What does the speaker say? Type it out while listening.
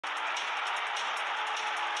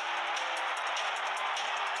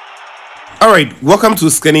Alright, welcome to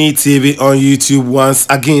Skinny TV on YouTube once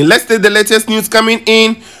again. Let's take the latest news coming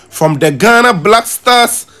in from the Ghana Black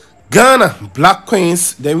Stars, Ghana Black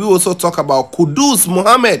Queens. Then we also talk about Kudus,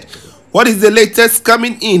 Mohammed. What is the latest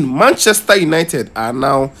coming in? Manchester United are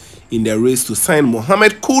now in the race to sign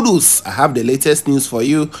Mohammed Kudus. I have the latest news for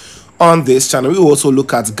you on this channel. We also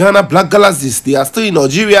look at Ghana Black Galaxies. They are still in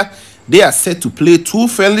Nigeria. They are set to play 2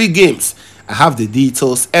 friendly games. I have the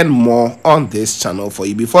details and more on this channel for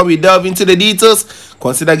you. Before we delve into the details,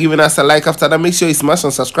 consider giving us a like. After that, make sure you smash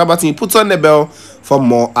on subscribe button, you put on the bell for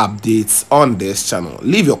more updates on this channel.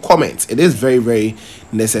 Leave your comments. It is very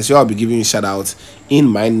necessary. I'll be giving you a shout out in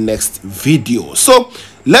my next video. So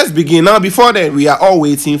let's begin. Now, before then, we are all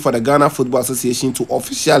waiting for the Ghana Football Association to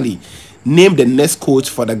officially name the next coach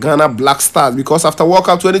for the Ghana Black Stars, because after World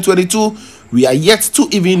Cup 2022 we are yet to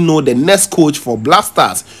even know the next coach for Black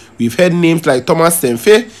Stars. We've heard names like Thomas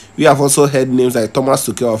Temfe. We have also heard names like Thomas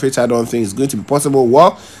Tuchel, of which I don't think is going to be possible.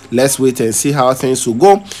 Well, let's wait and see how things will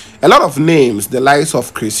go. A lot of names, the likes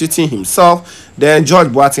of Chris Hughton himself, then George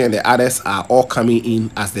Boateng and the others are all coming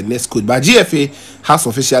in as the next coach. But GFA has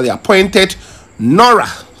officially appointed Nora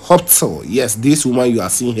Hoptel. Yes, this woman you are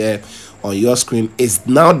seeing here on your screen is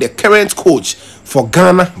now the current coach for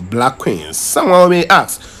Ghana Black Queens. Someone may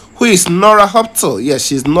ask, who is Nora Hoptel? Yes,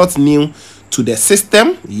 she's not new to the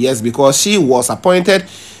system. Yes, because she was appointed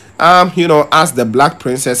as the Black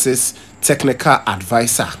Princesses technical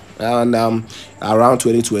advisor and around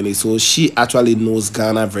 2020. So she actually knows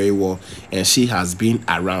Ghana very well and she has been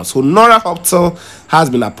around. So Nora Hoptel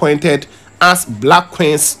has been appointed as Black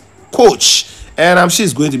Queens coach, and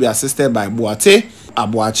she's going to be assisted by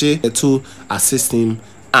Abuache to assist him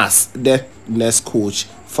as the next coach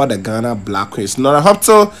for the Ghana Black Queens. Nora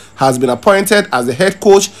Hoptel has been appointed as the head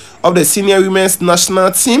coach of the senior women's national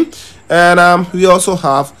team, and we also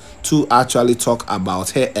have to actually talk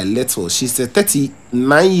about her a little. She's a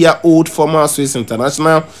 39-year-old former Swiss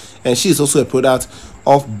international, and she is also a product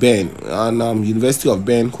of Bern and University of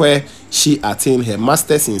Bern, where she attained her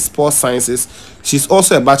master's in sports sciences. She's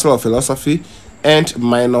also a bachelor of philosophy and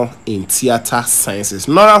minor in theater sciences.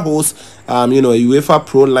 Nora holds a UEFA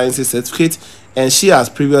Pro License certificate, and she has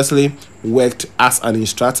previously worked as an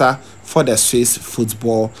instructor for the Swiss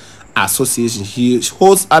Football Association. She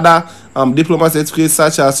holds other diploma certificates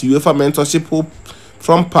such as UEFA Mentorship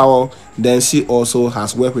from Powell. Then she also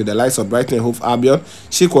has worked with the likes of Brighton and Hove Albion.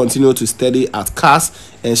 She continued to study at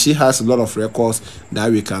CAS, and she has a lot of records that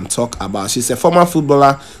we can talk about. She's a former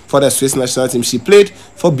footballer for the Swiss national team. She played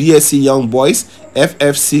for BSC Young Boys,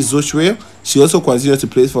 FFC Zochwe. She also continued to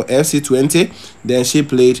play for FC 20. Then she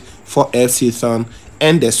played for FC Thun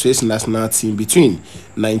and the Swiss national team between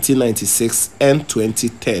 1996 and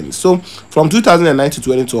 2010. So from 2009 to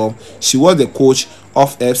 2012, she was the coach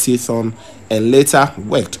of FC Thun and later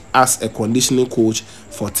worked as a conditioning coach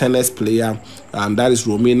for tennis player, and that is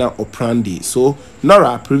Romina Oprandi. So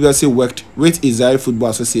Nora previously worked with Israel Football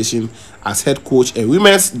Association as head coach and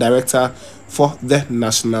women's director for the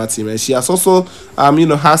national team, and she has also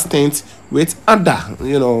has stints with other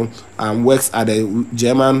works at the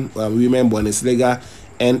German women Bundesliga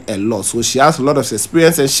and a lot. So she has a lot of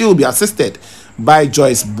experience, and she will be assisted by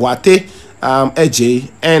Joyce Boate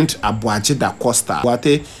Eje and Abuaje da Costa.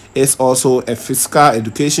 Boate is also a physical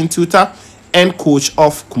education tutor and coach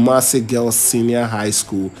of Kumasi Girls Senior High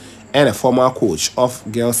School and a former coach of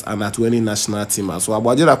Girls Under 20 national team. So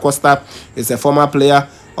Abuaje da Costa is a former player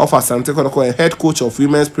of Asante Kotoko and head coach of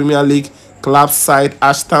Women's Premier League club side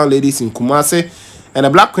Ashtown Ladies in Kumasi, and the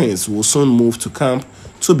Black Queens will soon move to camp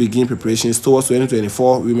to begin preparations towards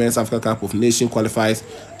 2024 Women's Africa Cup of Nations qualifiers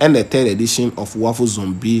and the 3rd edition of Waffle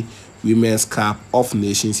Zombie Women's Cup of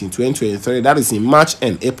Nations in 2023. That is in March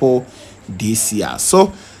and April this year.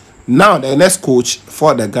 So now the next coach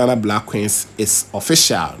for the Ghana Black Queens is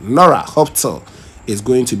official. Nora Hoptel is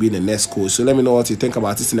going to be the next coach. So let me know what you think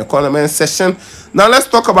about this in the comment section. Now let's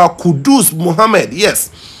talk about Kudus Mohammed. Yes,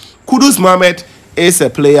 Kudus Mohammed is a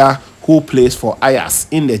player who plays for Ajax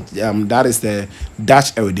in the that is the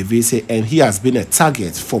Dutch Eredivisie, and he has been a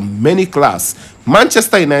target for many clubs.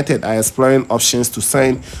 Manchester United are exploring options to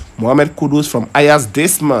sign Mohammed Kudus from Ajax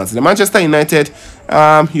this month. The Manchester United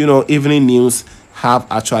Evening News have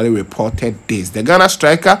actually reported this. The Ghana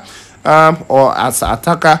striker or as an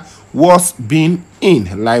attacker was being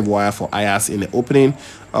in live wire for Ajax in the opening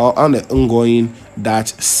on the ongoing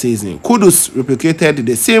Dutch season. Kudus replicated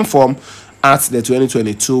the same form at the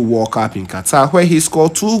 2022 World Cup in Qatar, where he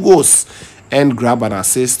scored 2 goals and grabbed an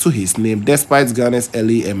assist to his name despite Ghana's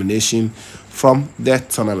early elimination from the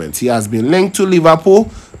tournament. He has been linked to Liverpool,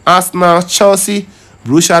 Arsenal, Chelsea,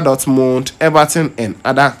 Borussia Dortmund, Everton, and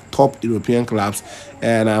other top European clubs.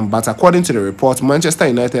 And but according to the report, Manchester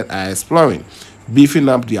United are exploring beefing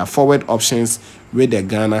up their forward options with the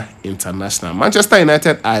Ghana international. Manchester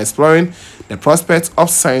United are exploring the prospect of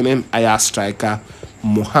signing Ajax striker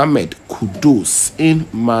Mohammed Kudus in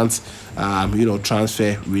months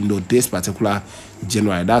transfer window this particular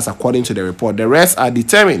January. That's according to the report. The rest are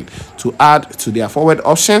determined to add to their forward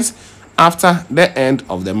options after the end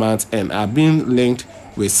of the month and are being linked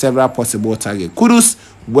with several possible targets. Kudus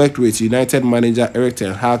worked with United manager Erik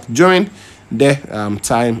ten Hag during the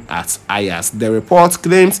time at Ajax. The report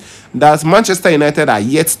claims that Manchester United are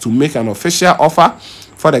yet to make an official offer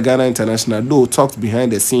for the Ghana international, though talks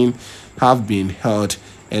behind the scene have been held.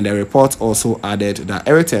 And the report also added that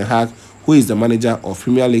Erik ten Hag, who is the manager of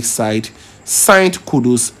Premier League side, signed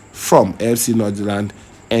Kudus from FC Northland,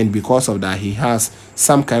 and because of that, he has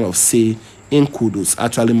some kind of say in Kudus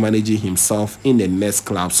actually managing himself in the next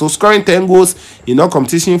club. So scoring 10 goals in all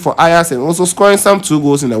competition for Ajax and also scoring some 2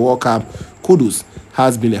 goals in the World Cup, Kudus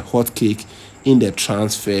has been a hot cake in the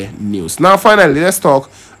transfer news. Now finally, let's talk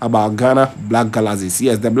about Ghana Black Galaxies.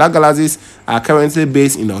 Yes, the Black Galaxies are currently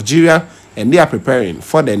based in Algeria and they are preparing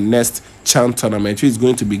for the next CHAN tournament, which is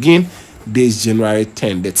going to begin this January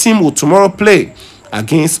 10. The team will tomorrow play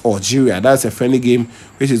against Algeria. That's a friendly game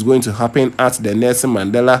which is going to happen at the Nelson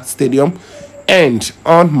Mandela Stadium. And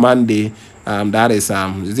on Monday, that is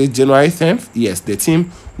it January 10th? Yes, the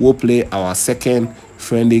team will play our second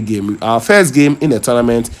friendly game. Our first game in the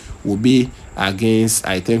tournament will be against,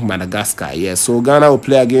 I think, Madagascar. Yes, so Ghana will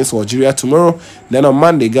play against Algeria tomorrow. Then on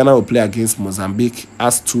Monday, Ghana will play against Mozambique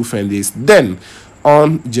as 2 friendlies. Then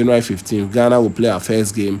on January 15th, Ghana will play our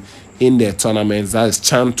first game in the tournament. That is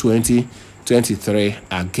CHAN 2023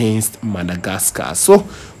 against Madagascar. So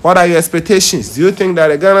what are your expectations? Do you think that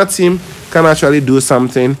the Ghana team can actually do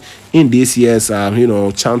something in this year's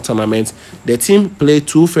CHAN tournament? The team played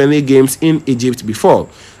 2 friendly games in Egypt before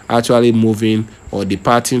actually moving or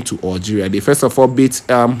departing to Algeria. They first of all beat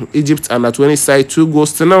Egypt under 20 side 2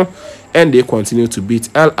 goals to 0, and they continue to beat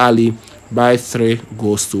Al Ali by 3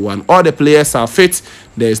 goals to 1. All the players are fit.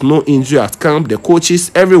 There is no injury at camp. The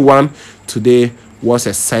coaches, everyone today was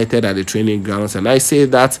excited at the training grounds, and I say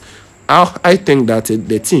that I think that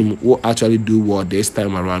the team will actually do well this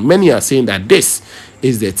time around. Many are saying that this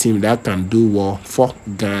is the team that can do well for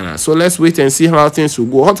Ghana. So let's wait and see how things will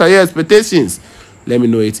go. What are your expectations? Let me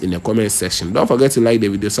know it in the comment section. Don't forget to like the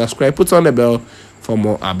video, subscribe, put on the bell for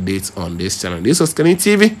more updates on this channel. This was Kenny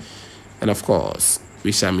TV, and of course,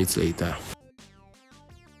 we shall meet later.